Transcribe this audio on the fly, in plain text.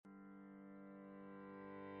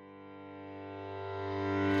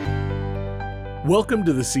Welcome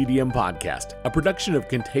to the CDM Podcast, a production of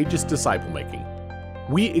Contagious Disciple Making.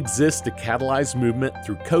 We exist to catalyze movement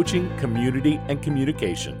through coaching, community, and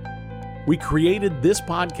communication. We created this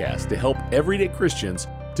podcast to help everyday Christians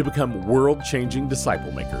to become world-changing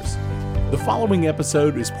disciple makers. The following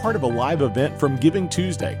episode is part of a live event from Giving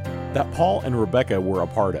Tuesday that Paul and Rebecca were a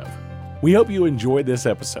part of. We hope you enjoy this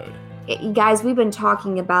episode. Guys, we've been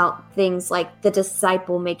talking about things like the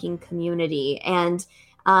disciple-making community and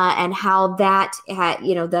how that had,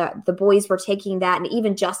 the boys were taking that, and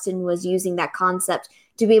even Justin was using that concept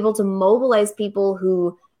to be able to mobilize people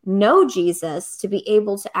who know Jesus to be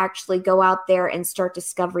able to actually go out there and start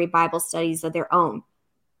discovery Bible studies of their own.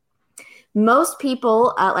 Most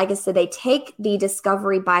people, like I said, they take the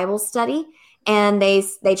discovery Bible study and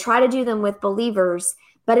they try to do them with believers,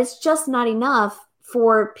 but it's just not enough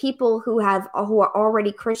for people who are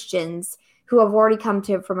already Christians, who have already come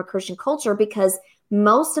from a Christian culture, because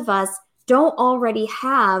most of us don't already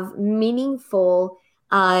have meaningful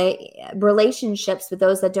relationships with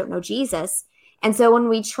those that don't know Jesus. And so when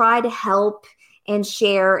we try to help and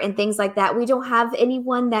share and things like that, we don't have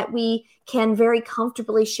anyone that we can very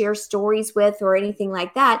comfortably share stories with or anything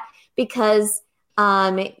like that, because,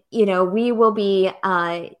 we will be,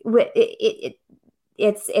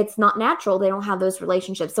 it's not natural. They don't have those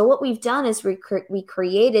relationships. So what we've done is we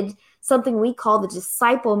created something we call the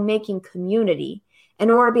disciple-making community, in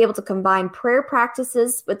order to be able to combine prayer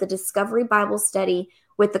practices with the discovery Bible study,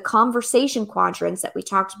 with the conversation quadrants that we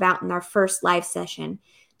talked about in our first live session,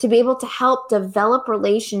 to be able to help develop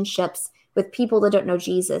relationships with people that don't know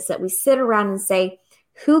Jesus, that we sit around and say,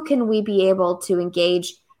 who can we be able to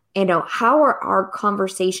engage? How are our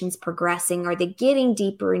conversations progressing? Are they getting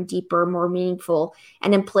deeper and deeper, more meaningful,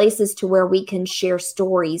 and in places to where we can share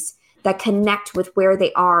stories that connect with where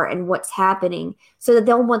they are and what's happening, so that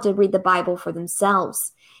they'll want to read the Bible for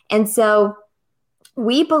themselves. And so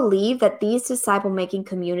we believe that these disciple-making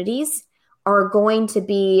communities are going to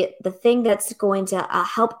be the thing that's going to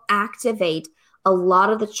help activate a lot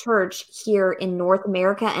of the church here in North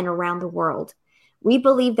America and around the world. We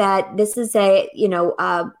believe that this is in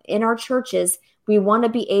our churches, we want to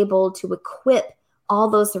be able to equip all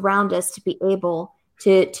those around us to be able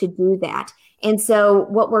to do that. And so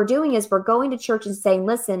what we're doing is we're going to church and saying,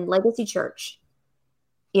 listen, Legacy Church,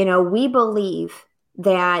 we believe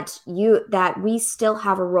that we still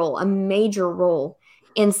have a role, a major role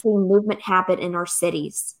in seeing movement happen in our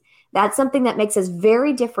cities. That's something that makes us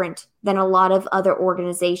very different than a lot of other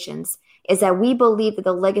organizations, is that we believe that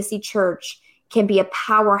the Legacy Church can be a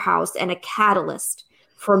powerhouse and a catalyst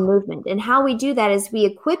for movement. And how we do that is we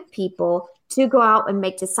equip people to go out and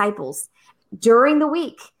make disciples during the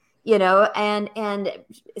week, and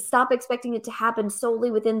stop expecting it to happen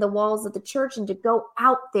solely within the walls of the church, and to go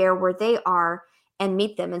out there where they are and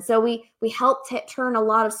meet them. And so we help turn a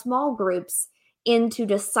lot of small groups into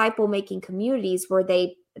disciple-making communities where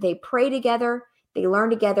they pray together, they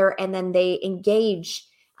learn together, and then they engage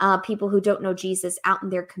people who don't know Jesus out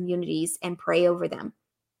in their communities and pray over them.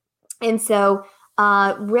 And so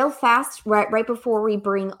real fast, right before we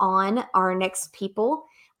bring on our next people,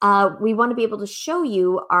 we want to be able to show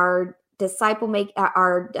you our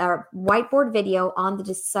our whiteboard video on the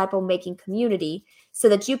disciple-making community, so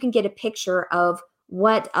that you can get a picture of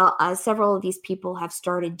what several of these people have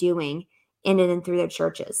started doing in and through their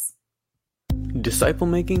churches. Disciple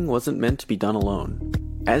making wasn't meant to be done alone.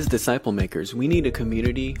 As disciple makers, we need a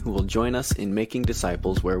community who will join us in making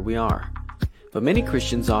disciples where we are. But many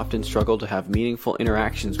Christians often struggle to have meaningful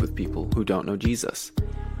interactions with people who don't know Jesus.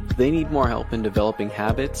 They need more help in developing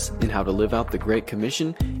habits and how to live out the Great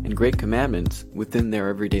Commission and Great Commandments within their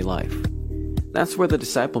everyday life. That's where the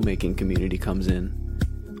disciple-making community comes in.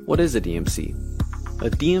 What is a DMC? A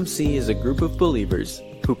DMC is a group of believers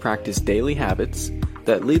who practice daily habits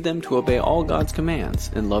that lead them to obey all God's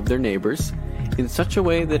commands and love their neighbors in such a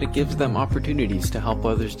way that it gives them opportunities to help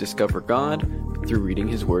others discover God through reading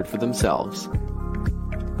His Word for themselves.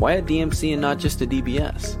 Why a DMC and not just a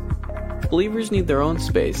DBS? Believers need their own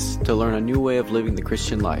space to learn a new way of living the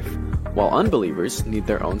Christian life, while unbelievers need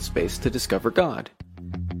their own space to discover God.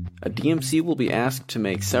 A DMC will be asked to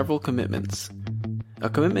make several commitments. A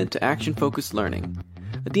commitment to action-focused learning.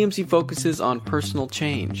 A DMC focuses on personal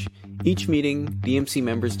change. Each meeting, DMC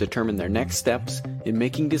members determine their next steps in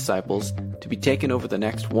making disciples to be taken over the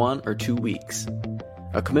next 1 or 2 weeks.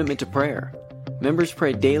 A commitment to prayer. Members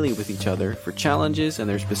pray daily with each other for challenges and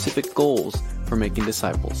their specific goals for making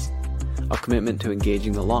disciples. A commitment to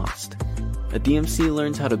engaging the lost. A DMC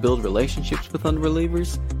learns how to build relationships with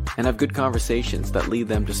unbelievers and have good conversations that lead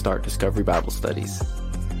them to start discovery Bible studies.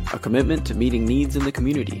 A commitment to meeting needs in the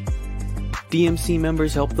community. DMC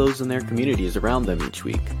members help those in their communities around them each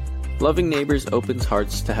week. Loving neighbors opens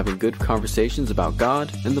hearts to having good conversations about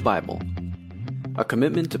God and the Bible. A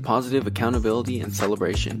commitment to positive accountability and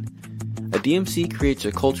celebration. A DMC creates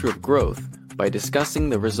a culture of growth by discussing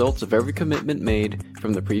the results of every commitment made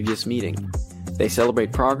from the previous meeting. They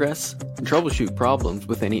celebrate progress and troubleshoot problems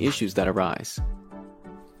with any issues that arise.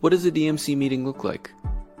 What does a DMC meeting look like?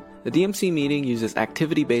 A DMC meeting uses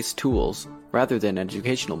activity-based tools rather than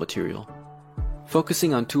educational material.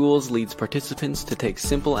 Focusing on tools leads participants to take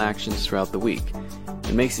simple actions throughout the week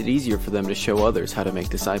and makes it easier for them to show others how to make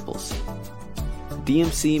disciples.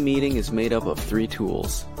 DMC meeting is made up of 3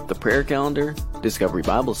 tools: the prayer calendar, Discovery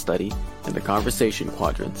Bible Study, and the conversation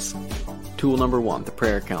quadrants. Tool number 1, the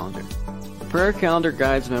prayer calendar. The prayer calendar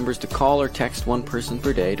guides members to call or text one person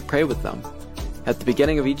per day to pray with them. At the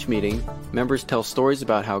beginning of each meeting, members tell stories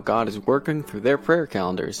about how God is working through their prayer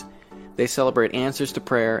calendars. They celebrate answers to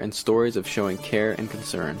prayer and stories of showing care and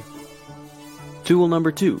concern. Tool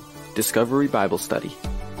number 2, Discovery Bible Study.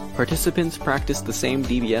 Participants practice the same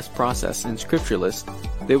DBS process and scripture list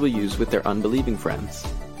they will use with their unbelieving friends.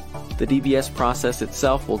 The DBS process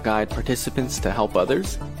itself will guide participants to help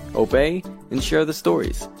others, obey, and share the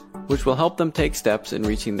stories, which will help them take steps in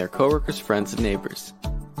reaching their coworkers, friends, and neighbors.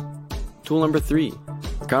 Tool number 3,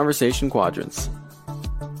 Conversation Quadrants.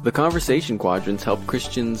 The conversation quadrants help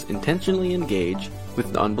Christians intentionally engage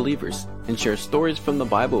with unbelievers and share stories from the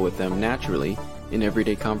Bible with them naturally in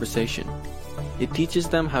everyday conversation. It teaches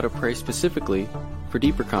them how to pray specifically for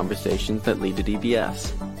deeper conversations that lead to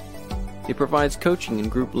DBS. It provides coaching and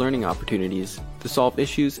group learning opportunities to solve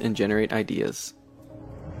issues and generate ideas.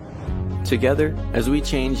 Together, as we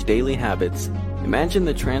change daily habits, imagine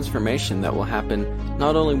the transformation that will happen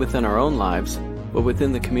not only within our own lives, but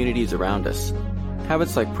within the communities around us.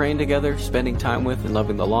 Habits like praying together, spending time with and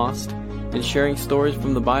loving the lost, and sharing stories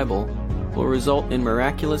from the Bible will result in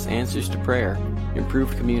miraculous answers to prayer,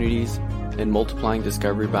 improved communities, and multiplying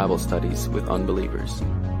Discovery Bible studies with unbelievers.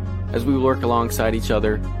 As we work alongside each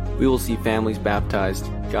other, we will see families baptized,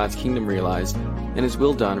 God's kingdom realized, and His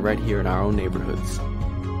will done right here in our own neighborhoods.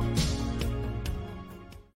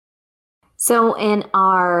 So in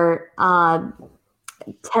our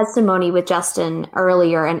testimony with Justin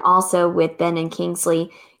earlier, and also with Ben and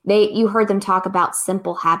Kingsley, you heard them talk about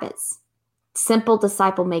simple habits, simple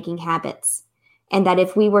disciple-making habits, and that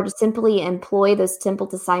if we were to simply employ those simple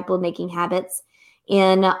disciple-making habits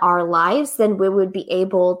in our lives, then we would be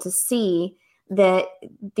able to see that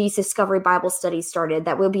these Discovery Bible studies started,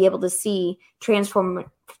 that we'll be able to see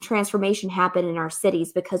transformation happen in our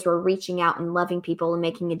cities because we're reaching out and loving people and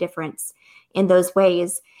making a difference in those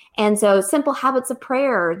ways. And so simple habits of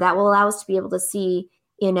prayer that will allow us to be able to see,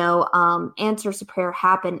 answers to prayer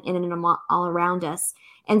happen in and all around us.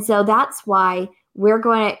 And so that's why we're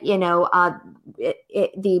going to,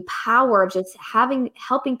 the power of just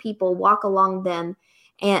helping people walk along them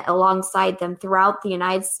and alongside them throughout the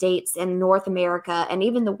United States and North America and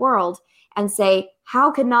even the world, and say,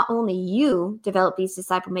 how can not only you develop these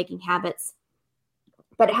disciple-making habits,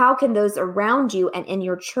 but how can those around you and in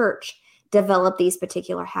your church develop these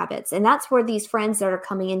particular habits? And that's where these friends that are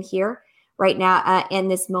coming in here right now in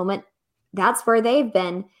this moment, that's where they've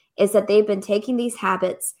been, is that they've been taking these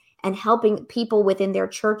habits and helping people within their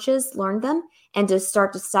churches learn them and to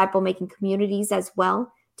start disciple-making communities as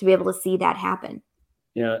well to be able to see that happen.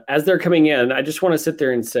 Yeah, as they're coming in, I just want to sit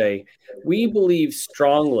there and say, we believe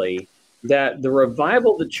strongly that the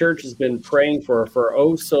revival the church has been praying for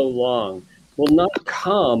oh so long will not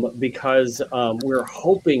come because we're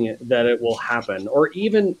hoping that it will happen, or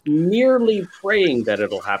even merely praying that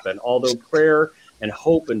it'll happen, although prayer and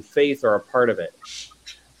hope and faith are a part of it.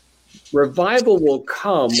 Revival will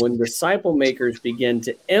come when disciple makers begin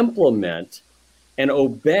to implement and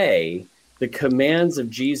obey the commands of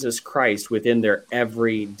Jesus Christ within their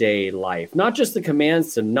everyday life. Not just the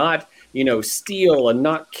commands to not, steal and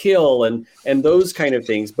not kill and those kind of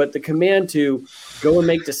things, but the command to go and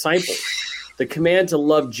make disciples. The command to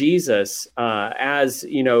love Jesus as,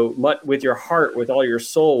 with your heart, with all your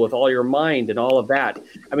soul, with all your mind and all of that.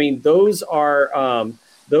 I mean, those are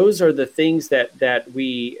the things that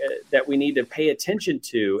we need to pay attention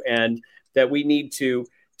to, and that we need to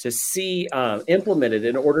see implemented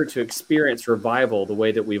in order to experience revival the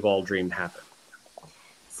way that we've all dreamed happen.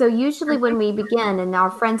 So usually when we begin, and our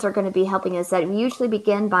friends are going to be helping us, that we usually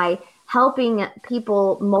begin by helping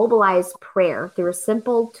people mobilize prayer through a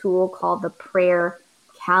simple tool called the prayer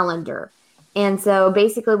calendar. And so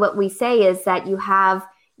basically what we say is that you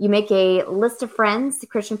make a list of friends,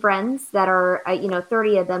 Christian friends that are,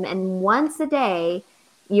 30 of them. And once a day,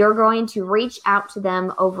 you're going to reach out to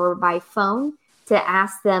them over by phone to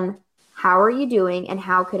ask them, how are you doing and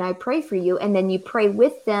how can I pray for you? And then you pray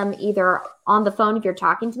with them either on the phone if you're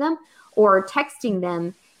talking to them or texting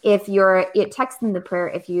them if you're texting the prayer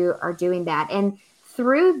if you are doing that. And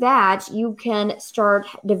through that, you can start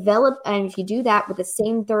and if you do that with the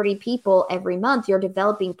same 30 people every month, you're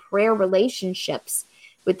developing prayer relationships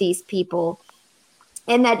with these people,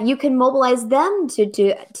 and that you can mobilize them to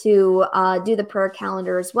do the prayer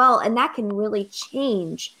calendar as well. And that can really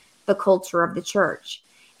change the culture of the church.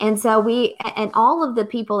 And so and all of the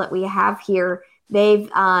people that we have here, they've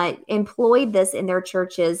employed this in their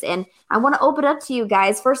churches. And I want to open up to you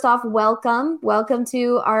guys. First off, welcome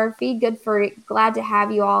to our feed. Glad to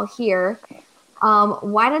have you all here.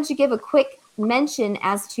 Why don't you give a quick mention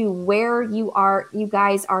as to where you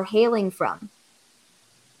guys are hailing from?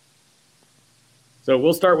 So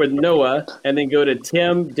we'll start with Noah and then go to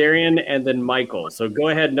Tim, Darian, and then Michael. So go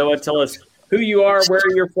ahead, Noah, tell us who you are, where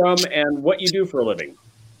you're from, and what you do for a living.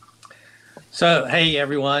 So, hey,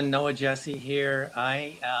 everyone, Noah Jesse here.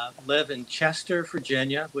 I live in Chester,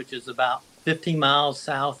 Virginia, which is about 15 miles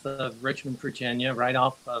south of Richmond, Virginia, right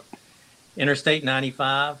off of Interstate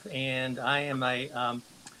 95. And I am a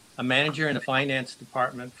manager in the finance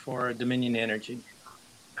department for Dominion Energy.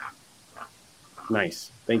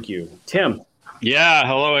 Nice. Thank you. Tim. Yeah.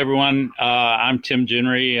 Hello, everyone. I'm Tim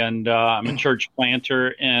Genry, and I'm a church planter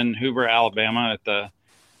in Hoover, Alabama at the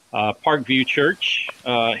Parkview Church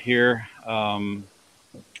here.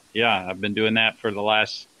 I've been doing that for the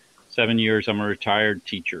last 7 years. I'm a retired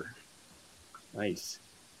teacher. Nice.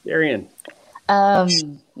 Darian. My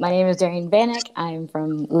name is Darian Bannock. I'm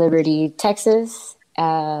from Liberty, Texas.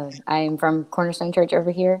 I'm from Cornerstone Church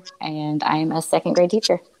over here, and I'm a second grade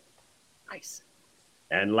teacher. Nice.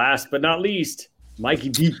 And last but not least, Mikey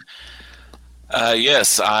D.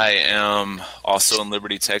 Yes, I am also in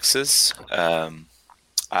Liberty, Texas.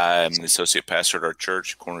 I'm the associate pastor at our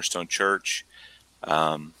church, Cornerstone Church,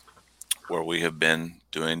 where we have been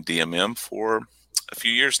doing DMM for a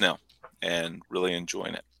few years now and really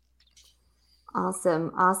enjoying it.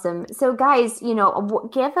 Awesome. So guys,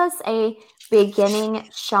 give us a beginning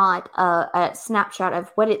shot, a snapshot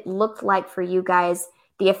of what it looked like for you guys,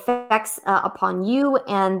 the effects upon you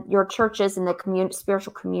and your churches and the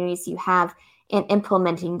spiritual communities you have in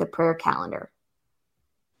implementing the prayer calendar.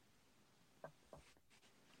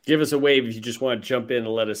 Give us a wave if you just want to jump in and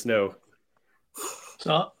let us know.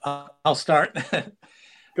 So I'll start.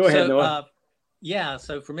 Go ahead, Noah.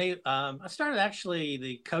 So for me, I started actually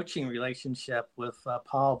the coaching relationship with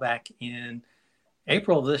Paul back in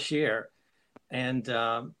April of this year. And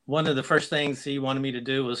one of the first things he wanted me to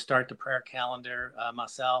do was start the prayer calendar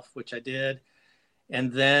myself, which I did.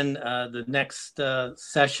 And then the next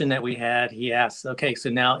session that we had, he asked, okay, so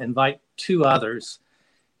now invite 2 others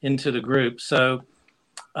into the group. So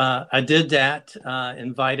I did that,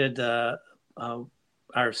 invited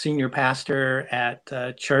our senior pastor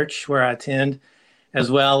at church where I attend, as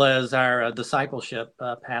well as our discipleship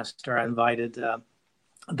pastor. I invited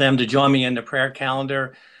them to join me in the prayer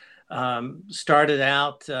calendar. Started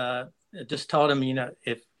out, just told them,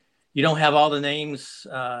 if you don't have all the names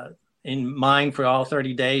in mind for all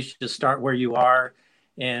 30 days, just start where you are,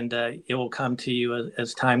 and it will come to you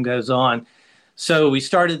as time goes on. So we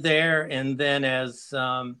started there, and then as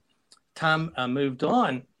time moved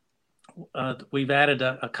on, we've added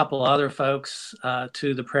a couple other folks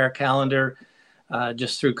to the prayer calendar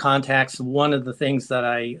just through contacts. One of the things that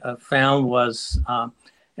I found was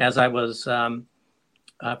as I was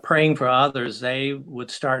praying for others,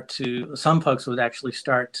 some folks would actually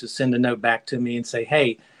start to send a note back to me and say,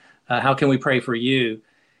 hey, how can we pray for you?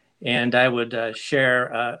 And I would share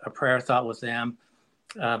a prayer thought with them,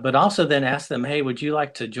 but also then ask them, hey, would you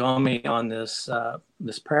like to join me on this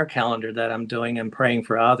prayer calendar that I'm doing and praying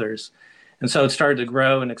for others? And so it started to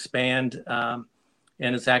grow and expand, and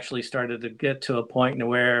it's actually started to get to a point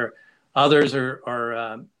where others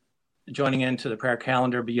are joining into the prayer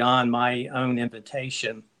calendar beyond my own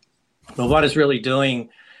invitation. But what it's really doing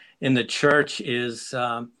in the church is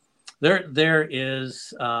there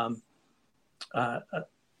is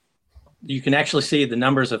you can actually see the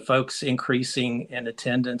numbers of folks increasing in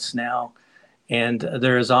attendance now, and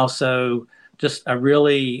there is also just a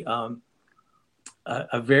really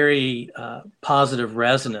a very positive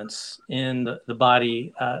resonance in the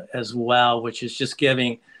body as well, which is just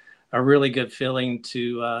giving a really good feeling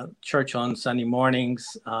to church on Sunday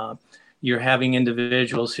mornings. You're having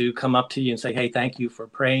individuals who come up to you and say, hey, thank you for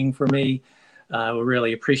praying for me. We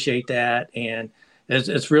really appreciate that. And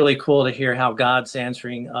it's really cool to hear how God's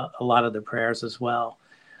answering a lot of the prayers as well.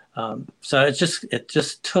 So it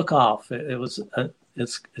just took off. It's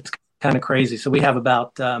kind of crazy. So we have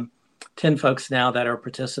about 10 folks now that are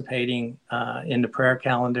participating in the prayer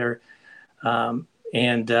calendar.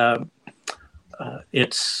 And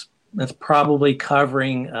it's probably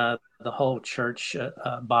covering the whole church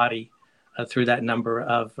body through that number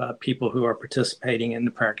of people who are participating in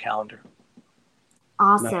the prayer calendar.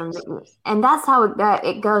 Awesome. Nice. And that's how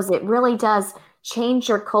it goes. It really does change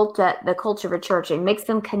the culture of a church. It makes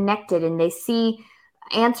them connected, and they see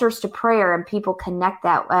answers to prayer, and people connect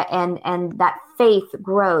that, and that faith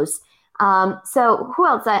grows. So who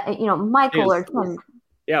else? Michael or Tim.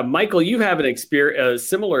 Yeah, Michael, you have a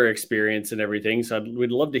similar experience and everything. So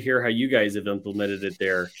we'd love to hear how you guys have implemented it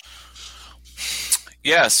there.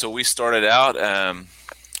 Yeah, so we started out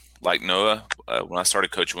like Noah. When I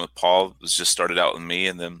started coaching with Paul, it was just started out with me,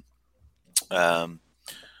 and then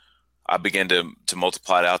I began to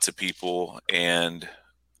multiply it out to people, and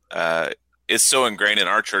it's so ingrained in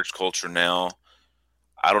our church culture now.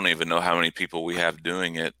 I don't even know how many people we have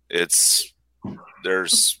doing it.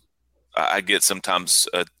 I get sometimes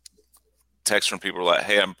a text from people like,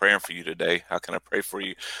 "Hey, I'm praying for you today. How can I pray for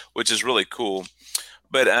you?" Which is really cool.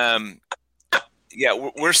 But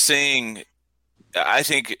yeah, we're seeing. I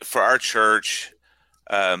think for our church,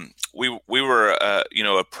 we were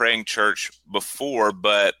a praying church before,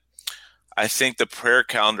 but I think the prayer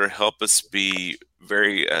calendar helped us be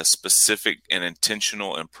very specific and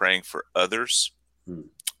intentional in praying for others.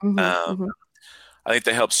 Mm-hmm. I think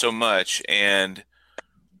that helps so much, and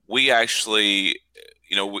we actually,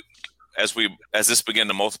 as this began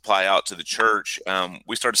to multiply out to the church,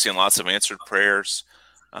 we started seeing lots of answered prayers,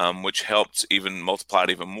 which helped even multiply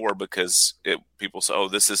it even more, because people say, "Oh,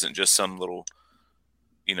 this isn't just some little,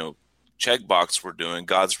 checkbox we're doing.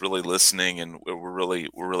 God's really listening, and we're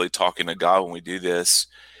really talking to God when we do this."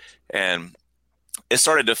 And it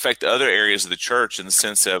started to affect other areas of the church, in the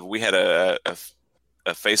sense of we had a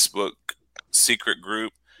Facebook secret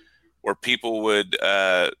group where people would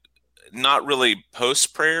not really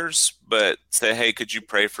post prayers, but say, "Hey, could you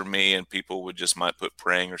pray for me?" And people might put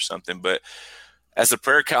praying or something. But as the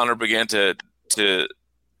prayer calendar began to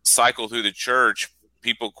cycle through the church,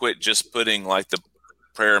 people quit just putting like the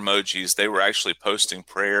prayer emojis. They were actually posting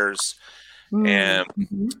prayers. And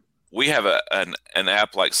we have an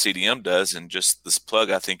app like CDM does, and just this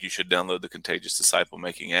plug, I think you should download the Contagious Disciple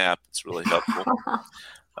Making app. It's really helpful.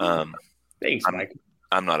 Thanks, Mike.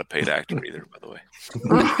 I'm not a paid actor either, by the way.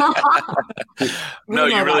 No,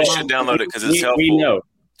 you really should download it, because it's helpful. We know.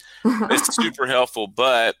 It's super helpful.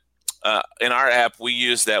 But in our app, we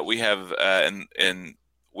use that. We have and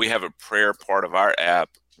we have a prayer part of our app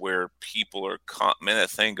where people are. That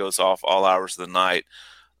thing goes off all hours of the night,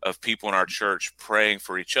 of people in our church praying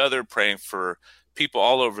for each other, praying for people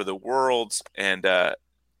all over the world. And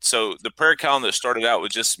so the prayer calendar that started out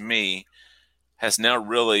with just me has now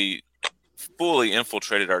really fully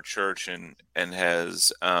infiltrated our church, and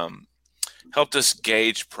has helped us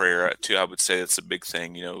gauge prayer too. I would say that's a big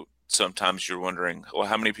thing. Sometimes you're wondering, well,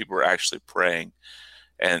 how many people are actually praying?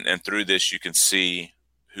 And through this, you can see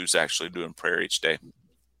who's actually doing prayer each day.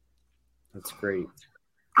 That's great.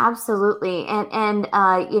 Absolutely. And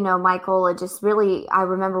Michael, it just really, I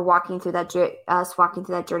remember us walking through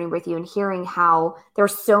that journey with you, and hearing how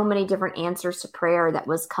there's so many different answers to prayer that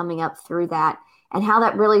was coming up through that, and how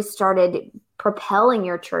that really started propelling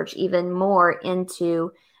your church even more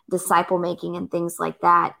into disciple making and things like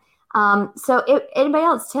that. So if anybody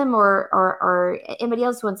else, Tim or anybody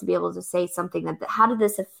else wants to be able to say something, how did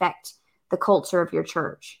this affect the culture of your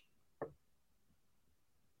church?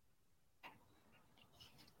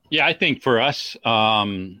 Yeah, I think for us,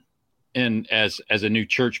 and as a new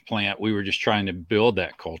church plant, we were just trying to build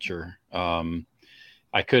that culture.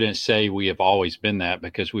 I couldn't say we have always been that,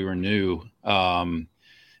 because we were new.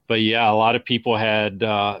 But yeah, a lot of people had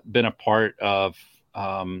been a part of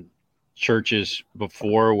churches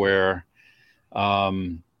before where,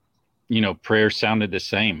 prayer sounded the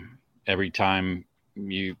same every time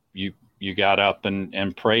you got up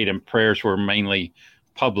and prayed, and prayers were mainly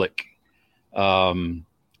public.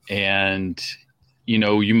 And,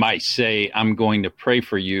 you might say, "I'm going to pray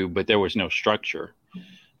for you," but there was no structure.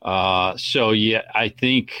 So yeah, I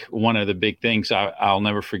think one of the big things I'll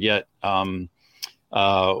never forget, one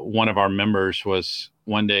of our members was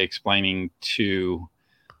one day explaining to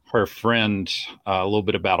her friend a little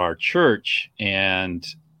bit about our church. And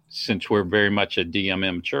since we're very much a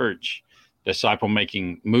DMM church, disciple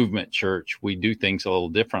making movement church, we do things a little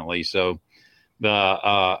differently. So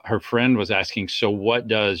her friend was asking, "So what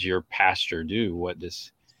does your pastor do?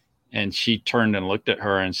 And she turned and looked at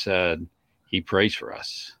her and said, "He prays for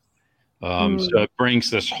us." So it brings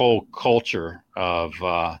this whole culture of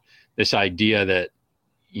this idea that,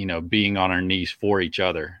 being on our knees for each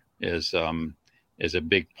other is a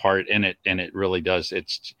big part in it, and it really does.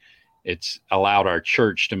 It's allowed our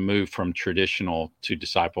church to move from traditional to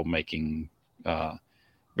disciple making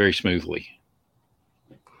very smoothly.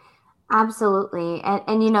 Absolutely.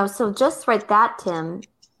 And so just right that, Tim,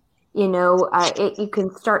 you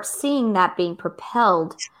can start seeing that being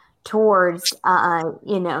propelled towards,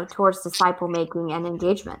 towards disciple making and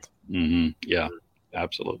engagement. Mm-hmm. Yeah,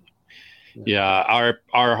 absolutely. Yeah.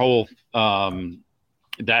 Our whole,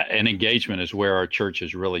 that and engagement is where our church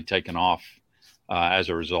has really taken off as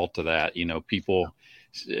a result of that. People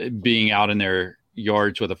being out in their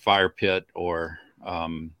yards with a fire pit, or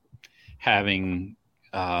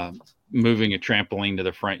moving a trampoline to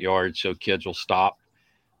the front yard so kids will stop.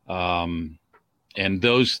 And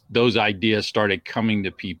those ideas started coming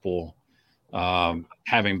to people,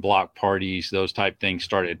 having block parties, those type things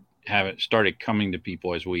started coming to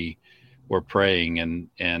people as we were praying,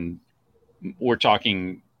 and we're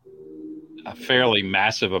talking a fairly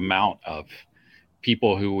massive amount of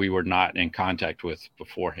people who we were not in contact with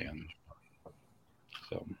beforehand.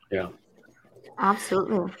 So, yeah.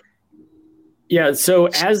 Absolutely. Yeah. So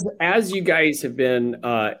as you guys have been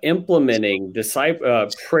implementing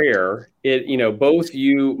prayer, both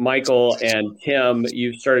you, Michael, and Tim,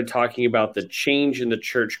 you've started talking about the change in the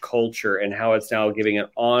church culture and how it's now giving an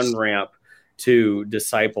on-ramp to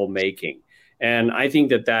disciple making. And I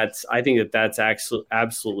think that's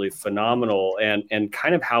absolutely phenomenal, and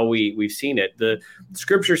kind of how we've seen it. The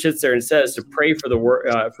scripture sits there and says to pray for the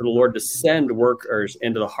Lord to send workers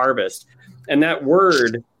into the harvest, and that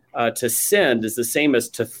word to send is the same as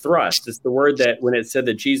to thrust. It's the word that when it said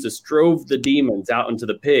that Jesus drove the demons out into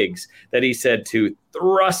the pigs, that he said to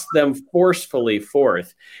thrust them forcefully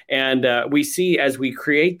forth. And we see as we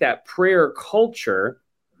create that prayer culture,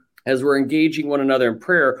 as we're engaging one another in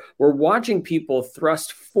prayer, we're watching people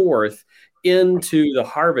thrust forth into the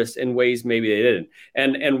harvest in ways maybe they didn't.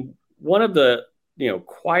 And one of the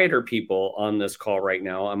quieter people on this call right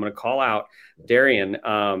now, I'm going to call out Darian.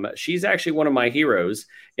 She's actually one of my heroes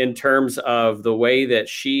in terms of the way that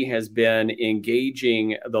she has been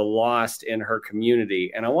engaging the lost in her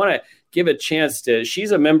community. And I want to give a chance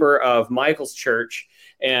she's a member of Michael's church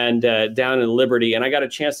and down in Liberty. And I got a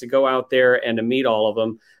chance to go out there and to meet all of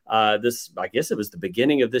them. I guess it was the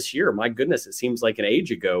beginning of this year. My goodness, it seems like an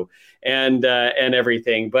age ago, and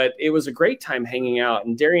everything. But it was a great time hanging out.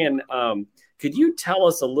 And Darian, could you tell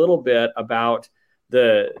us a little bit about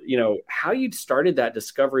how you started that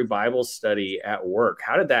Discovery Bible study at work?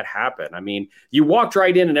 How did that happen? I mean, you walked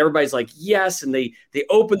right in and everybody's like, yes. And they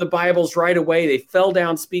opened the Bibles right away. They fell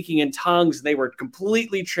down speaking in tongues and they were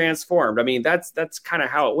completely transformed. I mean, that's kind of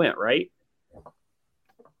how it went, right?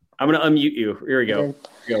 I'm going to unmute you. Here we go.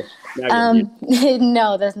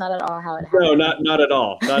 No, that's not at all how it happened. No, not at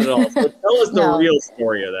all. Not at all. So tell us the real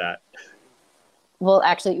story of that. Well,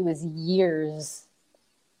 actually, it was years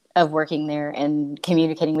of working there and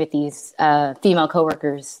communicating with these female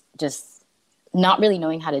coworkers, just not really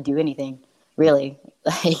knowing how to do anything, really.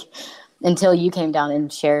 Until you came down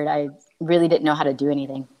and shared, I really didn't know how to do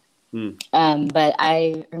anything. But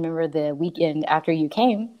I remember the weekend after you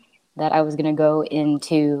came that I was going to go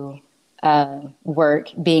into work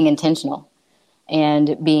being intentional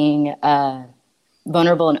and being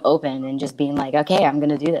vulnerable and open, and just being like, okay, I'm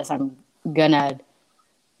going to do this. I'm going to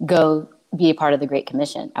go be a part of the Great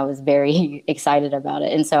Commission. I was very excited about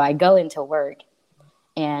it. And so I go into work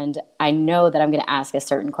and I know that I'm going to ask a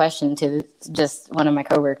certain question to just one of my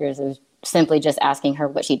coworkers. It was simply just asking her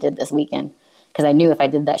what she did this weekend, because I knew if I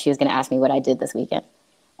did that, she was going to ask me what I did this weekend.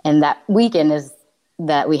 And that weekend is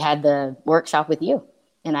that we had the workshop with you.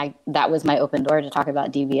 And that was my open door to talk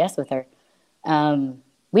about DBS with her.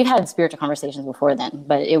 We've had spiritual conversations before then,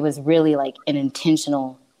 but it was really like an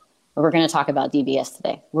intentional, we're going to talk about DBS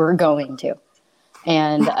today. We're going to.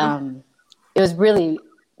 And it was really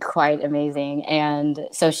quite amazing. And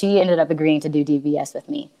so she ended up agreeing to do DBS with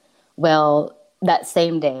me. Well, that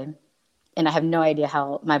same day, and I have no idea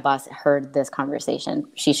how my boss heard this conversation.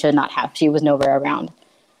 She should not have. She was nowhere around.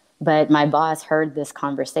 But my boss heard this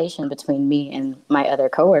conversation between me and my other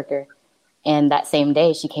coworker. And that same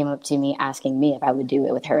day, she came up to me asking me if I would do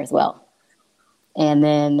it with her as well. And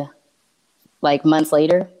then, like months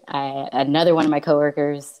later, another one of my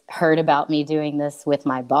coworkers heard about me doing this with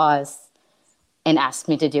my boss and asked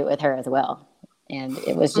me to do it with her as well. And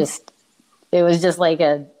it was just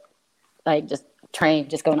like just train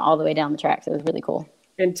just going all the way down the tracks. It was really cool.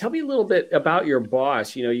 And tell me a little bit about your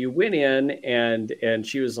boss. You went in and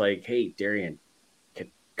she was like, "Hey, Darian,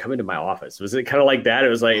 come into my office." Was it kind of like that? It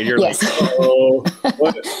was like, and you're yes. like, "Oh,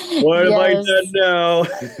 what have I done now?"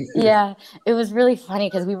 Yeah, it was really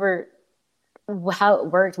funny because we were how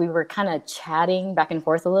it worked, we were kind of chatting back and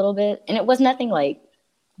forth a little bit, and it was nothing like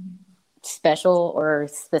special or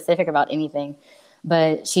specific about anything,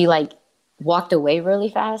 but she like walked away really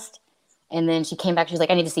fast, and then she came back. She was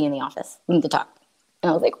like, "I need to see you in the office. We need to talk." And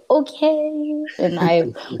I was like, "Okay." And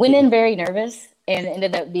I went in very nervous, and it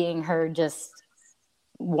ended up being her just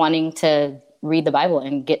wanting to read the Bible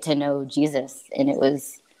and get to know Jesus, and it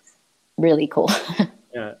was really cool.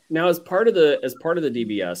 Yeah. Now, as part of the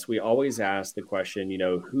DBS, we always ask the question,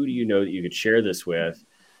 who do you know that you could share this with?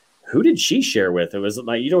 Who did she share with? It was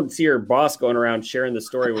like, you don't see her boss going around sharing the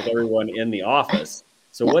story with everyone in the office.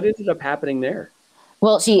 So what ended up happening there?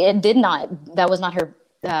 Well, it did not. That was not her.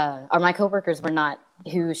 Or my coworkers were not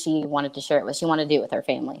who she wanted to share it with. She wanted to do it with her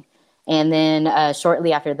family. And then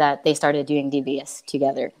shortly after that, they started doing DBS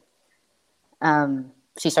together.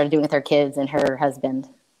 She started doing it with her kids and her husband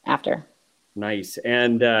after. Nice.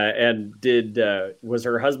 And was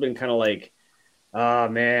her husband kind of like, "Oh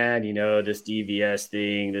man, this DBS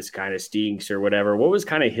thing, this kind of stinks," or whatever? What was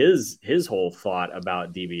kind of his whole thought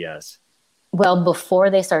about DBS? Well, before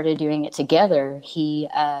they started doing it together, he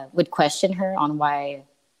would question her on why,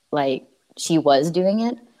 like, she was doing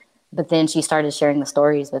it. But then she started sharing the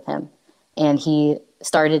stories with him, and he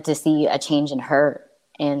started to see a change in her,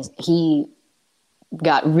 and he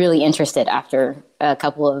got really interested after a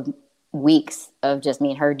couple of weeks of just me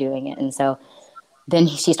and her doing it. And so then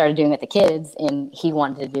she started doing it with the kids, and he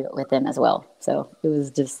wanted to do it with them as well. So it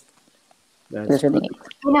was just, it was really neat.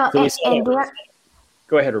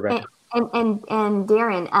 Go ahead, Rebecca. And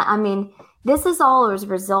Darren, I mean, this is all as a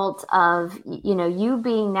result of, you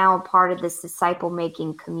being now a part of this disciple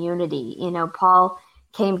making community. Paul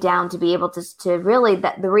came down to be able to really,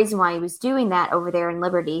 the reason why he was doing that over there in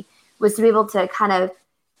Liberty was to be able to kind of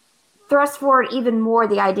thrust forward even more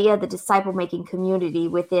the idea of the disciple making community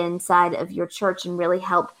within inside of your church and really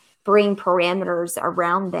help bring parameters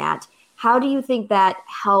around that. How do you think that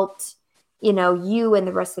helped, you and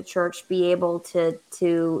the rest of the church be able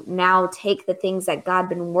to now take the things that God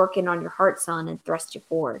been working on your hearts on and thrust you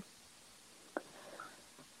forward?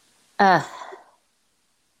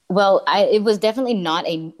 Well, it was definitely not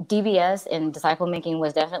DBS, and disciple making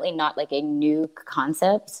was definitely not like a new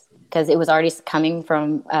concept, because it was already coming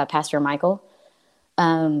from Pastor Michael.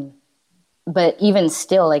 But even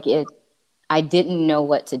still, I didn't know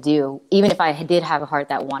what to do, even if I did have a heart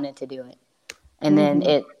that wanted to do it. And then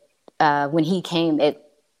when he came, it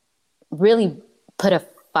really put a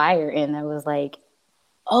fire in. I was like,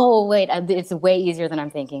 oh, wait, it's way easier than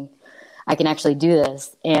I'm thinking. I can actually do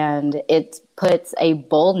this. And it puts a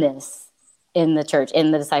boldness in the church,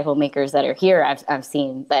 in the disciple makers that are here. I've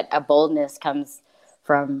seen that a boldness comes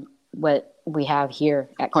from what we have here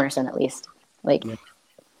at Cornerstone, at least. I don't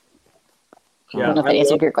know if that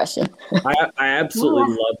answered your question. I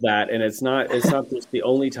absolutely love that. And it's not just the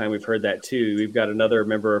only time we've heard that too. We've got another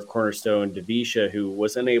member of Cornerstone, Davisha, who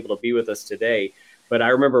was unable to be with us today. But I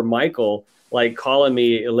remember Michael calling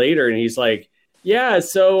me later, and he's like, "Yeah,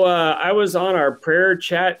 so I was on our prayer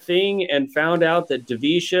chat thing and found out that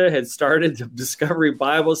Davisha had started the Discovery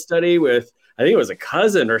Bible study with, I think it was a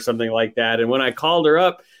cousin or something like that. And when I called her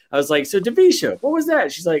up, I was like, 'So Davisha, what was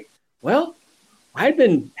that?' She's like, 'Well, I'd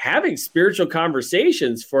been having spiritual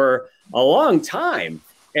conversations for a long time,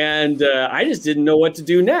 and I just didn't know what to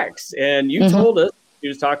do next. And you told us,' she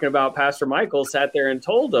was talking about Pastor Michael, sat there and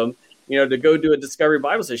told them, to go do a Discovery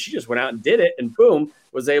Bible study. She just went out and did it, and boom,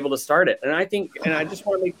 was able to start it. And I think, and I just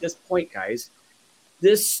want to make this point, guys,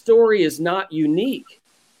 this story is not unique.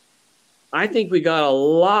 I think we got a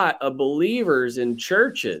lot of believers in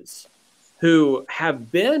churches who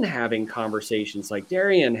have been having conversations like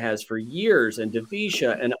Darian has for years, and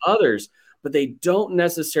Davisha and others, but they don't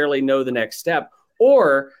necessarily know the next step.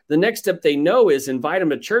 Or the next step they know is invite them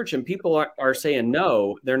to church, and people are saying,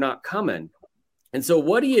 no, they're not coming. And so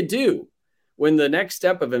what do you do when the next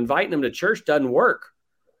step of inviting them to church doesn't work,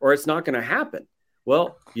 or it's not going to happen?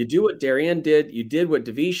 Well, you do what Darian did, you did what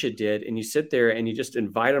Davisha did, and you sit there and you just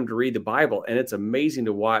invite them to read the Bible. And it's amazing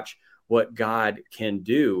to watch what God can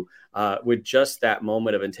do with just that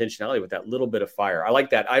moment of intentionality, with that little bit of fire. I like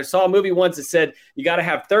that. I saw a movie once that said you got to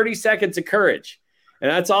have 30 seconds of courage,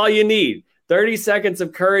 and that's all you need. 30 seconds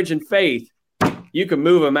of courage and faith, you can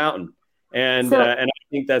move a mountain. And I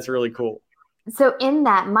think that's really cool. So in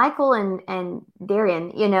that, Michael and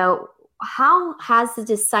Darian, how has the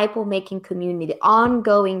disciple making community, the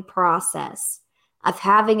ongoing process of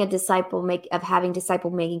having disciple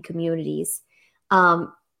making communities,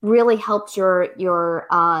 really helped your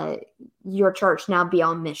church now be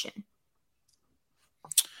on mission?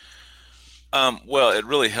 Well, it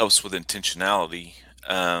really helps with intentionality.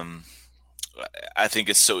 I think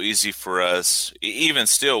it's so easy for us, even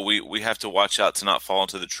still, we have to watch out to not fall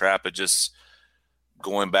into the trap of just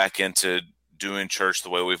going back into doing church the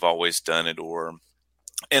way we've always done it, or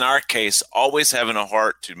in our case, always having a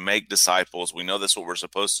heart to make disciples. We know that's what we're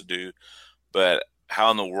supposed to do, but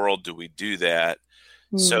how in the world do we do that?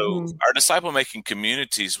 So our disciple making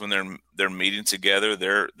communities, when they're meeting together,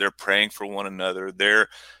 they're praying for one another. They're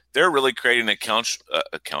really creating a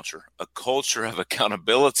culture of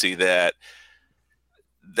accountability that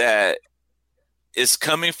is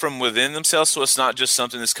coming from within themselves. So it's not just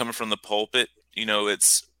something that's coming from the pulpit.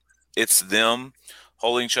 It's them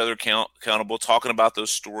holding each other accountable, talking about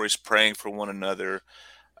those stories, praying for one another.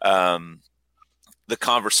 The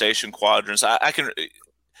conversation quadrants.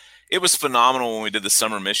 It was phenomenal when we did the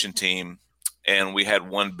summer mission team and we had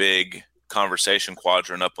one big conversation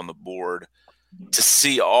quadrant up on the board to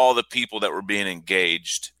see all the people that were being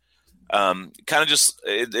engaged. Kind of just,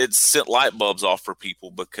 it sent light bulbs off for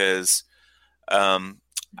people, because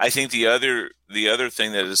I think the other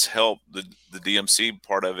thing that has helped the DMC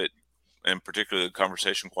part of it, and particularly the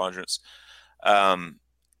conversation quadrants,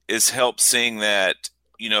 is help seeing that,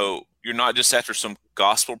 you're not just after some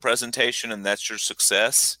gospel presentation and that's your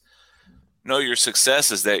success. No, your success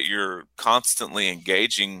is that you're constantly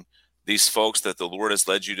engaging these folks that the Lord has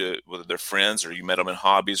led you to, whether they're friends or you met them in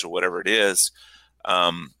hobbies or whatever it is.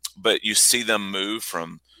 But you see them move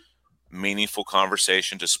from meaningful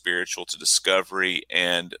conversation to spiritual to discovery.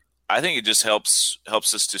 And I think it just helps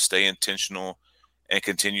us to stay intentional and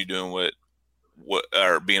continue doing what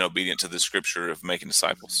or being obedient to the scripture of making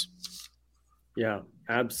disciples. Yeah,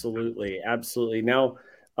 absolutely. Absolutely. Now,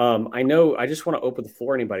 I just want to open the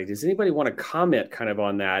floor. Anybody, does anybody want to comment kind of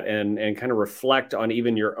on that and kind of reflect on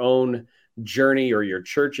even your own journey or your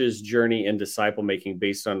church's journey in disciple making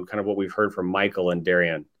based on kind of what we've heard from Michael and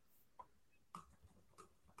Darian?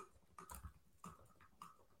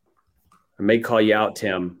 I may call you out,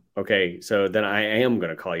 Tim. Okay, so then I am going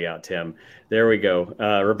to call you out, Tim. There we go.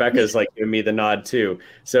 Rebecca's like giving me the nod too.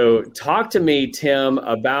 So talk to me, Tim,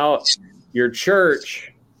 about your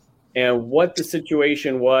church and what the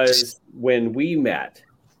situation was when we met,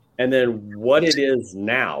 and then what it is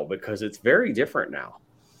now, because it's very different now.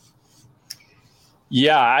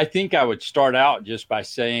 Yeah, I think I would start out just by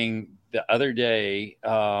saying the other day,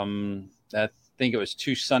 I think it was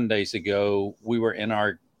 2 Sundays ago, we were in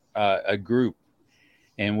our a group,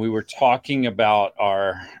 and we were talking about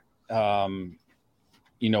our, why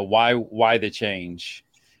the change,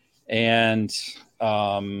 and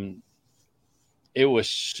it was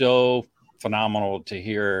so phenomenal to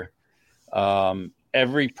hear.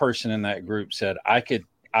 Every person in that group said, I could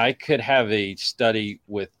have a study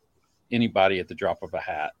with anybody at the drop of a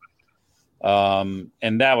hat.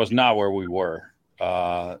 And that was not where we were.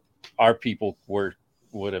 Our people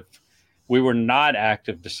we were not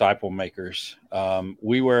active disciple makers.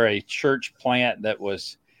 We were a church plant that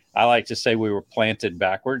was, I like to say, we were planted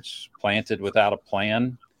backwards, planted without a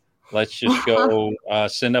plan. Let's just go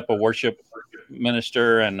send up a worship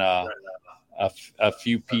minister and a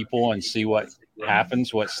few people and see what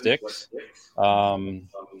happens, what sticks.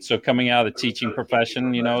 So coming out of the teaching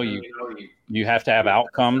profession, you have to have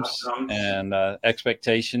outcomes and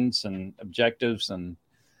expectations and objectives, and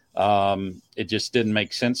it just didn't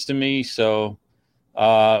make sense to me. So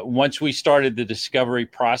once we started the discovery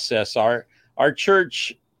process, our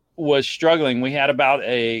church was struggling. We had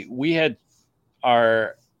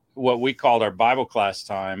what we called our Bible class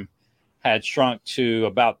time had shrunk to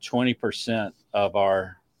about 20% of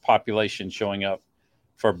our population showing up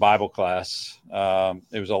for Bible class.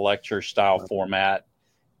 It was a lecture style format.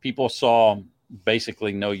 People saw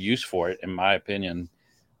basically no use for it, in my opinion.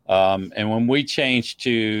 And when we changed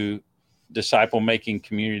to disciple making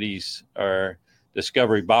communities or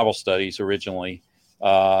discovery Bible studies originally,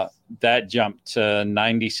 that jumped to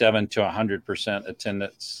 97 to 100%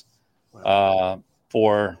 attendance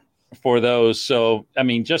for those. So, I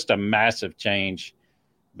mean, just a massive change,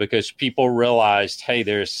 because people realized, hey,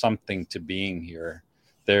 there's something to being here.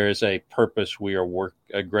 There is a purpose. We are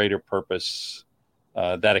a greater purpose.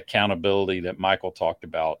 That accountability that Michael talked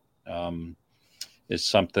about is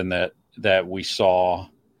something that we saw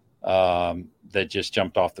that just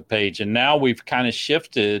jumped off the page. And now we've kind of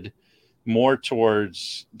shifted more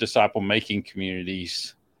towards disciple making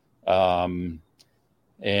communities. And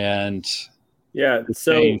yeah,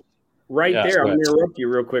 so right there, I'm going to interrupt you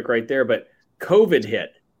real quick right there, but COVID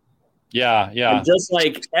hit. Yeah. And just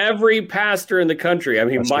like every pastor in the country. I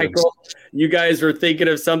mean, that's Michael, you guys are thinking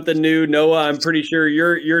of something new. Noah, I'm pretty sure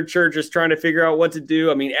your church is trying to figure out what to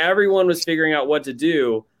do. I mean, everyone was figuring out what to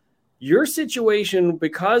do. Your situation,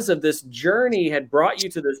 because of this journey, had brought you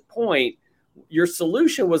to this point your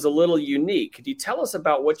solution was a little unique. Could you tell us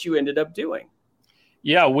about what you ended up doing?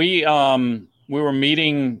 Yeah, we were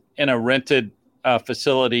meeting in a rented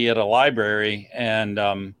facility at a library,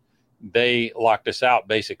 and they locked us out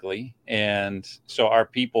basically. And so our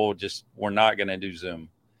people just were not going to do Zoom.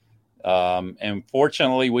 And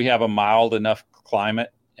fortunately, we have a mild enough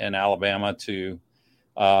climate in Alabama to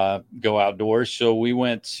go outdoors. So we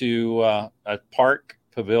went to a park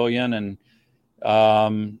pavilion and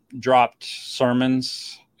dropped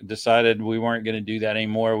sermons, decided we weren't going to do that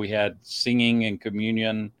anymore. We had singing and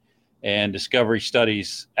communion and discovery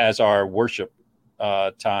studies as our worship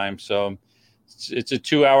time. So it's a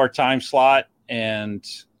 2-hour time slot, and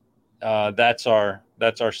that's our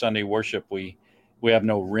Sunday worship. We have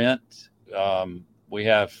no rent. We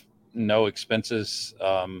have no expenses.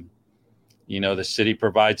 The city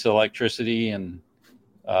provides electricity, and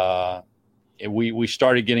we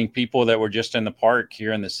started getting people that were just in the park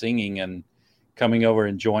hearing the singing and coming over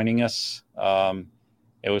and joining us.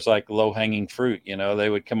 It was like low-hanging fruit. They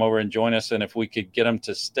would come over and join us, and if we could get them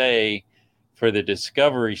to stay for the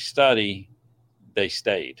discovery study, they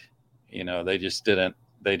stayed. They just didn't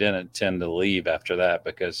tend to leave after that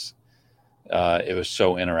because it was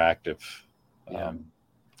so interactive.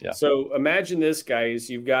 Yeah. So imagine this, guys.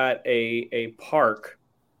 You've got a park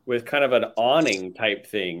with kind of an awning type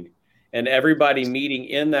thing, and everybody meeting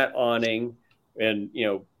in that awning and,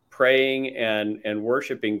 praying and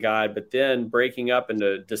worshiping God, but then breaking up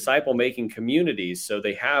into disciple-making communities. So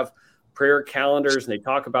they have prayer calendars, and they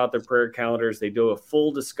talk about their prayer calendars. They do a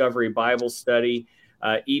full discovery Bible study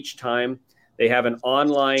each time. They have an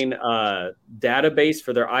online database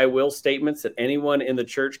for their I will statements that anyone in the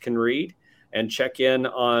church can read and check in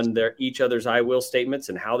on each other's I will statements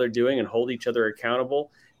and how they're doing and hold each other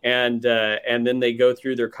accountable. And then they go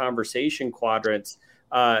through their conversation quadrants.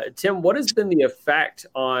 Tim, what has been the effect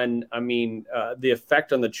on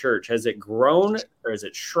the church? Has it grown or has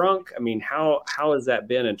it shrunk? How has that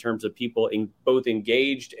been in terms of people both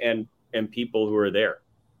engaged and people who are there?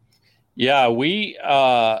 Yeah,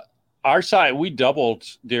 our side, we doubled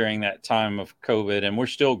during that time of COVID, and we're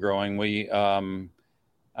still growing.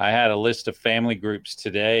 I had a list of family groups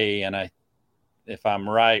today, and if I'm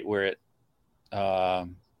right, we're at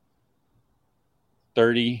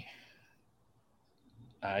 30.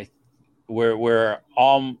 I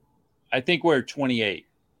think we're 28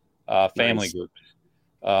 family Nice. groups,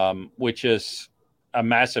 which is a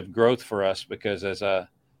massive growth for us because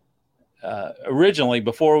originally,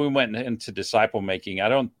 before we went into disciple making, I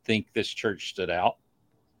don't think this church stood out.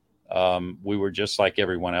 We were just like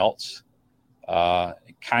everyone else,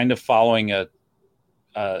 kind of following a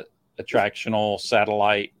attractional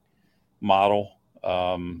satellite model,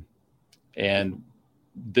 and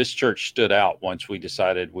this church stood out once we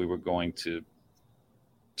decided we were going to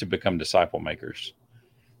become disciple makers.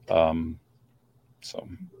 So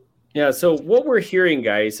what we're hearing,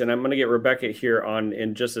 guys, and I'm going to get Rebecca here on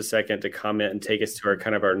in just a second to comment and take us to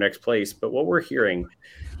our next place. But what we're hearing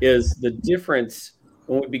is the difference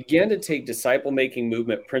when we begin to take disciple-making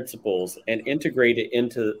movement principles and integrate it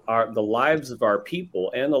into the lives of our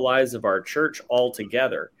people and the lives of our church all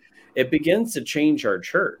together. It begins to change our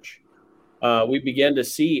church. We begin to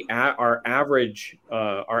see our average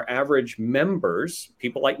members,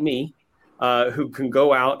 people like me, who can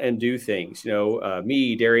go out and do things.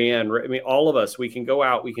 Me, Darianne, all of us, we can go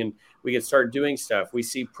out. We can start doing stuff. We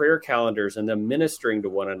see prayer calendars and them ministering to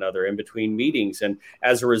one another in between meetings, and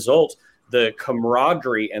as a result, the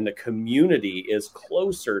camaraderie and the community is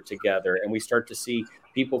closer together, and we start to see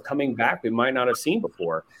people coming back we might not have seen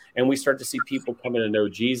before, and we start to see people coming to know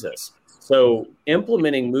Jesus. So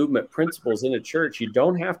implementing movement principles in a church, you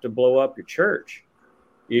don't have to blow up your church.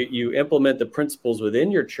 You implement the principles within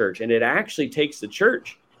your church, and it actually takes the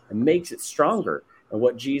church and makes it stronger and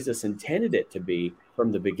what Jesus intended it to be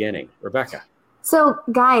from the beginning. Rebecca. So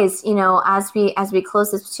guys, as we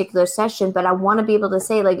close this particular session, but I want to be able to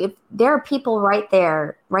say, like, if there are people right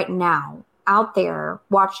there, right now, out there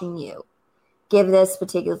watching you give this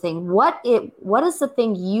particular thing, what is the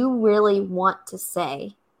thing you really want to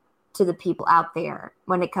say to the people out there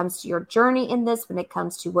when it comes to your journey in this, when it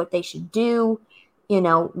comes to what they should do?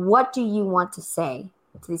 What do you want to say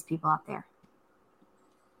to these people out there?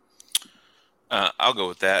 I'll go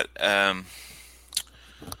with that.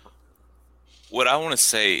 What I want to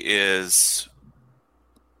say is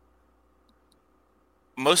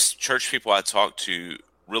most church people I talk to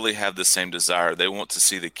really have the same desire. They want to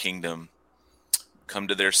see the kingdom come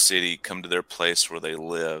to their city, come to their place where they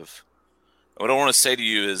live. What I want to say to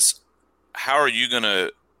you is, how are you going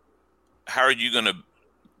to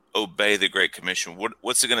obey the Great Commission?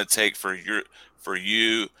 What's it going to take for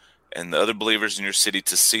you and the other believers in your city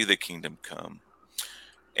to see the kingdom come.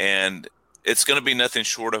 And it's going to be nothing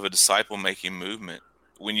short of a disciple-making movement.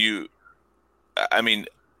 I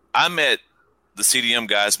met the CDM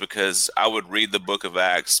guys because I would read the book of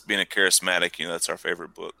Acts. Being a charismatic, that's our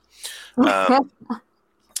favorite book.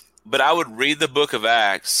 But I would read the book of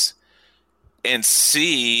Acts and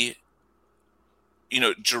see,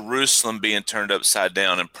 Jerusalem being turned upside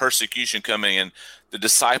down and persecution coming, and the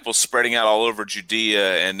disciples spreading out all over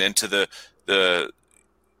Judea and into the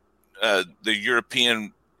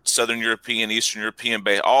European, Southern European, Eastern European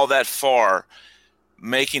base, all that far,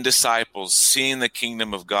 making disciples, seeing the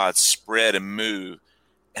kingdom of God spread and move.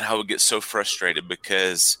 And I would get so frustrated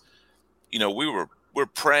because, we're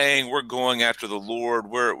praying, we're going after the Lord,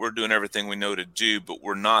 we're doing everything we know to do, but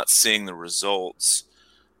we're not seeing the results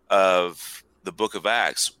of the book of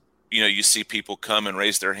Acts. You see people come and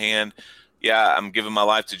raise their hand. Yeah, I'm giving my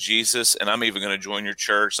life to Jesus, and I'm even going to join your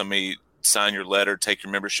church. Let me sign your letter, take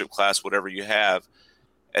your membership class, whatever you have.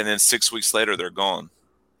 And then 6 weeks later, they're gone.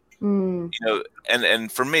 And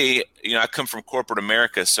for me, I come from corporate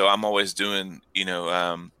America, so I'm always doing,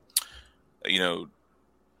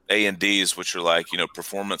 A&Ds, which are like,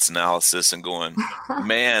 performance analysis, and going,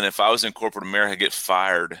 man, if I was in corporate America, I'd get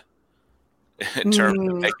fired in terms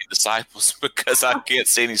of making disciples because I can't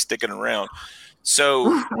see any sticking around.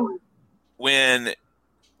 So when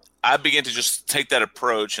I begin to just take that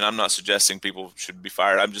approach, and I'm not suggesting people should be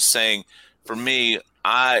fired, I'm just saying, for me,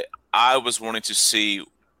 I was wanting to see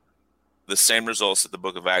the same results that the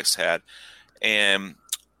book of Acts had, and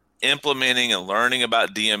implementing and learning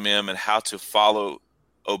about DMM and how to follow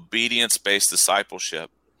obedience-based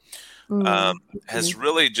discipleship has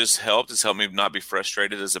really just helped. It's helped me not be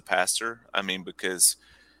frustrated as a pastor. Because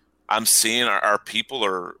I'm seeing our people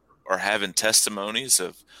are having testimonies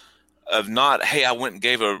of not, hey, I went and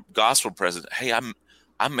gave a gospel present. Hey,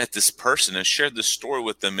 I met this person and shared this story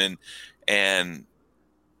with them, and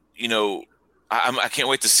I can't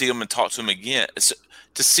wait to see them and talk to them again.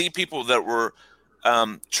 To see people that were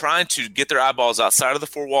trying to get their eyeballs outside of the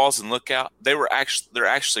four walls and look out, they're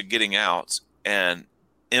actually getting out and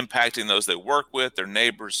impacting those they work with, their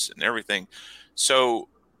neighbors and everything. So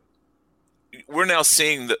we're now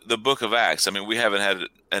seeing the book of Acts. We haven't had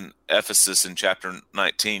an Ephesus in chapter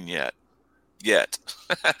 19 yet,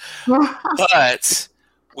 but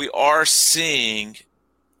we are seeing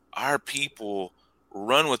our people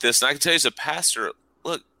run with this. And I can tell you as a pastor,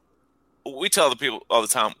 look, we tell the people all the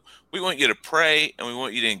time, we want you to pray and we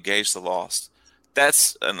want you to engage the lost.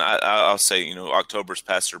 And I'll say, October's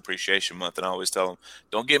Pastor Appreciation Month, and I always tell them,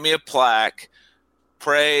 don't give me a plaque,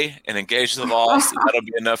 pray and engage the lost, and that'll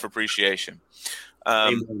be enough appreciation.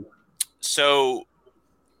 So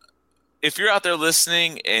if you're out there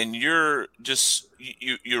listening and you're just,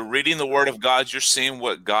 you're reading the Word of God, you're seeing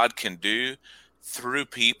what God can do through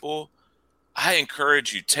people, I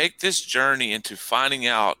encourage you, take this journey into finding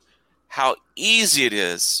out how easy it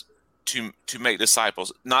is to make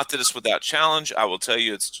disciples. Not that it's without challenge. I will tell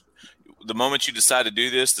you, it's the moment you decide to do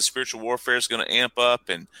this, the spiritual warfare is going to amp up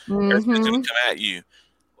and everything's going to come at you.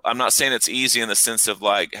 I'm not saying it's easy in the sense of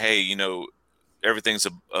like, hey, everything's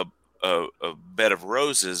a bed of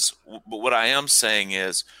roses. But what I am saying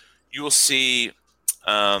is you will see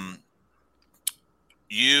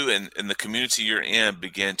you and the community you're in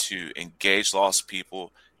begin to engage lost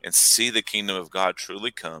people and see the kingdom of God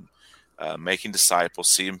truly come, making disciples,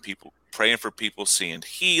 seeing people, praying for people, seeing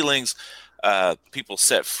healings, people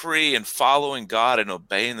set free and following God and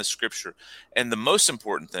obeying the scripture. And the most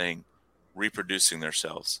important thing, reproducing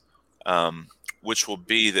themselves, which will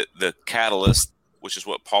be the catalyst, which is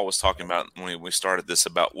what Paul was talking about when we started this,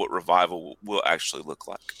 about what revival will actually look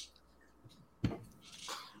like.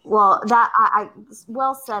 Well, I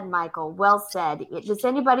well said, Michael. Well said. Does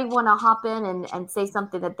anybody want to hop in and say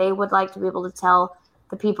something that they would like to be able to tell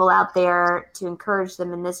the people out there to encourage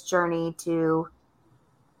them in this journey to?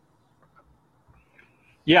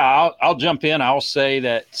 Yeah, I'll jump in. I'll say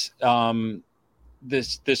that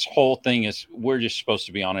this whole thing is, we're just supposed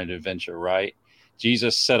to be on an adventure, right?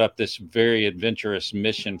 Jesus set up this very adventurous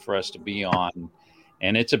mission for us to be on,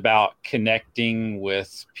 and it's about connecting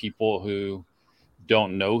with people who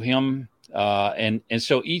don't know him, and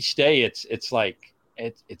so each day it's like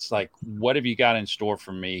what have you got in store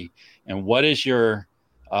for me, and what is your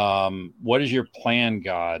plan,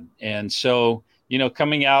 God? And so,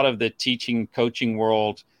 coming out of the teaching coaching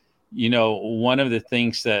world, one of the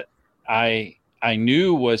things that I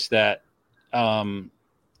knew was that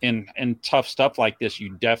in tough stuff like this,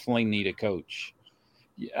 you definitely need a coach.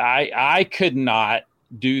 I could not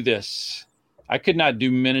do this. I could not do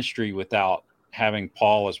ministry without having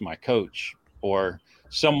Paul as my coach, or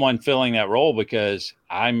someone filling that role because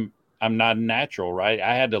I'm not natural, right?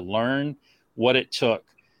 I had to learn what it took.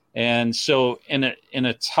 And so in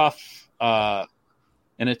a tough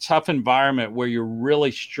environment where you're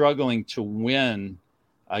really struggling to win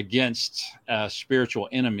against a spiritual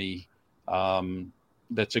enemy,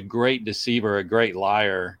 that's a great deceiver, a great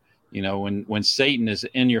liar. When Satan is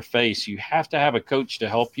in your face, you have to have a coach to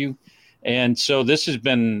help you. And so this has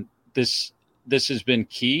been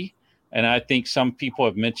key. And I think some people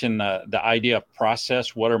have mentioned the idea of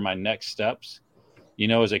process. What are my next steps?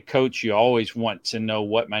 As a coach, you always want to know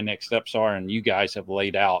what my next steps are, and you guys have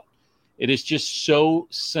laid out. It is just so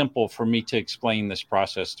simple for me to explain this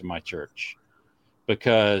process to my church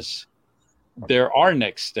because there are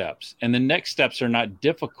next steps, and the next steps are not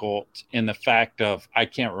difficult in the fact of I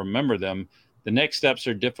can't remember them. The next steps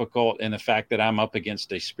are difficult in the fact that I'm up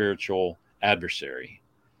against a spiritual adversary.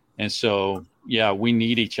 And so, yeah, we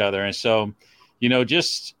need each other. And so,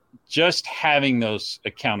 just having those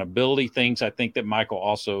accountability things, I think that Michael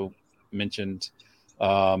also mentioned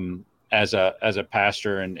as a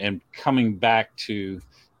pastor, and coming back to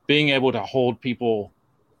being able to hold people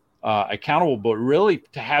accountable, but really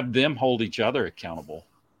to have them hold each other accountable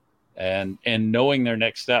and knowing their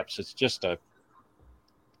next steps.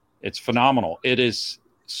 It's phenomenal. It is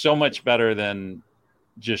so much better than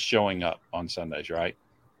just showing up on Sundays, right?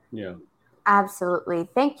 Yeah. Absolutely.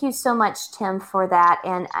 Thank you so much, Tim, for that.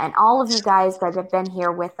 And all of you guys that have been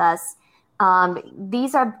here with us.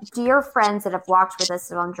 These are dear friends that have walked with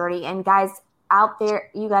us on journey. And you guys out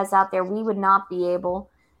there, we would not be able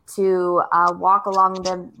to walk along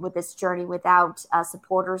them with this journey without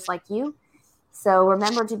supporters like you. So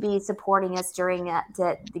remember to be supporting us during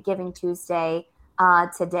the Giving Tuesday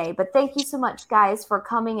today. But thank you so much, guys, for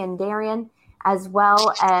coming, and Darian as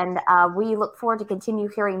well. And we look forward to continue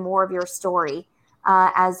hearing more of your story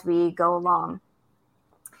as we go along.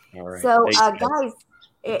 All right. So guys,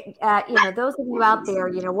 those of you out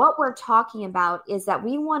there, what we're talking about is that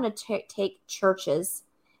we want to take churches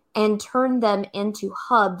and turn them into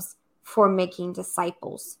hubs for making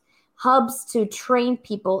disciples, hubs to train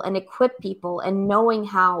people and equip people and knowing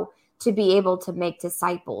how to be able to make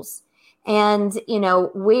disciples. And,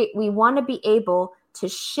 we want to be able to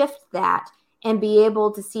shift that and be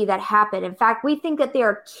able to see that happen. In fact, we think that there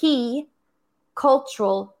are key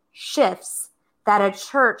cultural shifts that a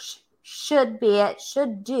church should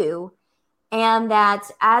do, and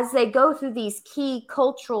that as they go through these key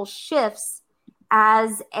cultural shifts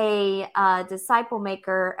as a disciple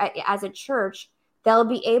maker, as a church, they'll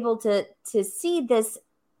be able to see this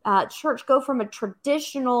church go from a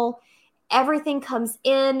traditional, everything comes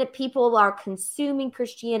in, people are consuming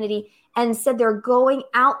Christianity, and instead they're going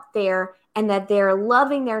out there and that they're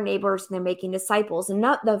loving their neighbors and they're making disciples. And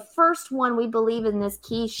the first one we believe in this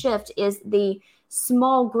key shift is the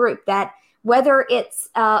small group, that whether it's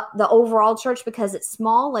the overall church because it's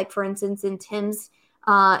small, like for instance in Tim's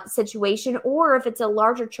situation, or if it's a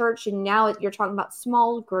larger church and now you're talking about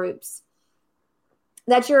small groups,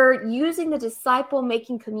 that you're using the disciple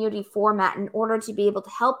making community format in order to be able to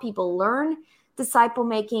help people learn disciple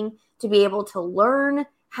making, to be able to learn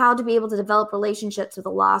how to be able to develop relationships with the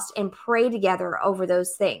lost and pray together over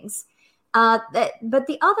those things. But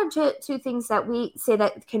the other two things that we say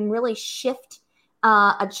that can really shift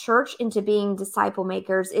a church into being disciple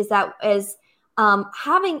makers is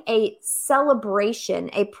having a celebration,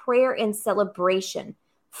 a prayer and celebration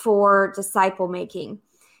for disciple making.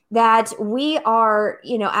 That we are,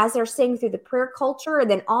 as they're saying through the prayer culture, and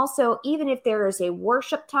then also even if there is a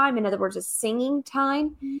worship time, in other words, a singing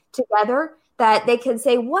time together, that they can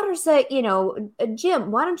say, what is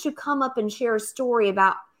Jim, why don't you come up and share a story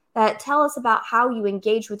about that? Tell us about how you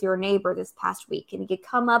engaged with your neighbor this past week. And you could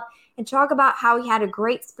come up and talk about how you had a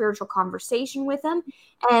great spiritual conversation with them,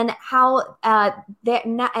 and how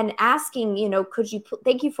and asking,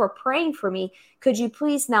 thank you for praying for me. Could you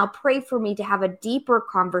please now pray for me to have a deeper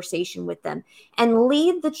conversation with them, and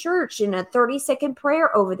lead the church in a 30-second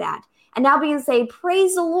prayer over that. And now begin to say,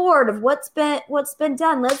 praise the Lord of what's been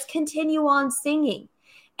done. Let's continue on singing.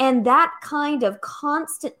 And that kind of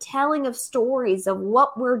constant telling of stories of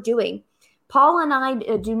what we're doing. Paul and I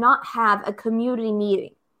do not have a community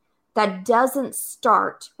meeting that doesn't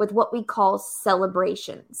start with what we call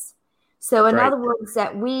celebrations. So in other words,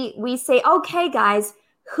 that we say, okay, guys,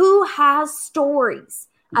 who has stories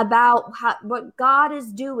about what God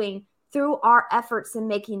is doing through our efforts in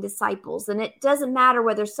making disciples? And it doesn't matter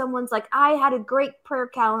whether someone's like, I had a great prayer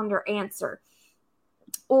calendar answer,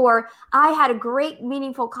 or I had a great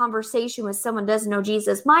meaningful conversation with someone who doesn't know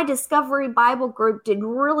Jesus. My Discovery Bible group did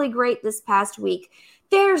really great this past week.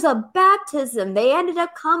 there's a baptism. They ended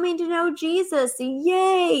up coming to know Jesus.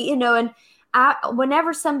 Yay. And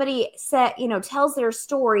whenever somebody tells their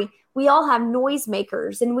story, we all have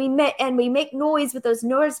noisemakers, and we make noise with those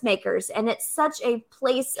noisemakers. And it's such a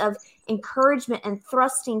place of encouragement and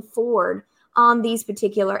thrusting forward on these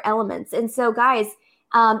particular elements. And so, guys,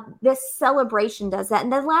 this celebration does that.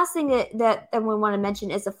 And the last thing that we want to mention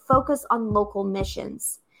is a focus on local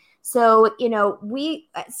missions. So,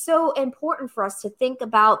 it's so important for us to think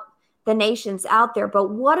about the nations out there,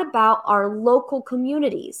 but what about our local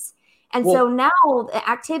communities? And so now the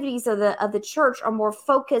activities of the church are more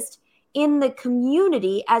focused in the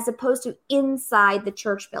community as opposed to inside the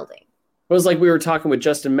church building. It was like we were talking with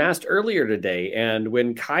Justin Mast earlier today. And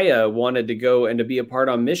when Kaya wanted to go and to be a part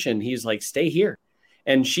on mission, he's like, stay here.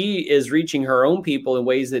 And she is reaching her own people in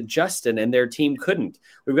ways that Justin and their team couldn't.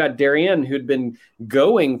 We've got Darianne, who'd been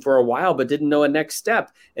going for a while, but didn't know a next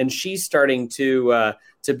step. And she's starting to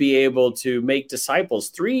be able to make disciples.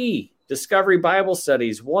 3 Discovery Bible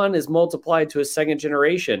studies. 1 is multiplied to a second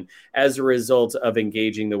generation as a result of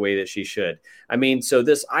engaging the way that she should. I mean, so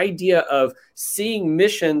this idea of seeing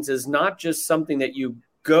missions is not just something that you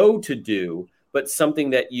go to do, but something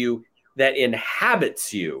that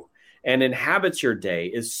inhabits you and inhabits your day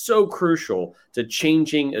is so crucial to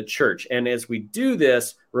changing a church. And as we do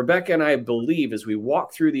this, Rebecca and I believe as we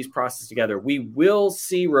walk through these processes together, we will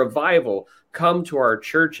see revival come to our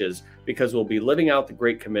churches because we'll be living out the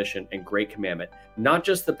Great Commission and Great Commandment. Not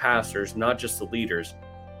just the pastors, not just the leaders,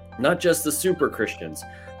 not just the super Christians,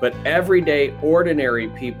 but everyday ordinary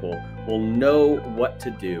people will know what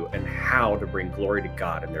to do and how to bring glory to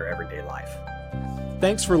God in their everyday life.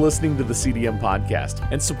 Thanks for listening to the CDM podcast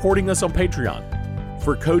and supporting us on Patreon.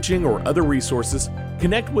 For coaching or other resources,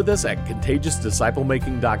 connect with us at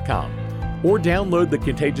contagiousdisciplemaking.com or download the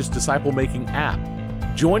Contagious Disciple Making app.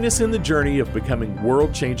 Join us in the journey of becoming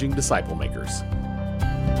world-changing disciple makers.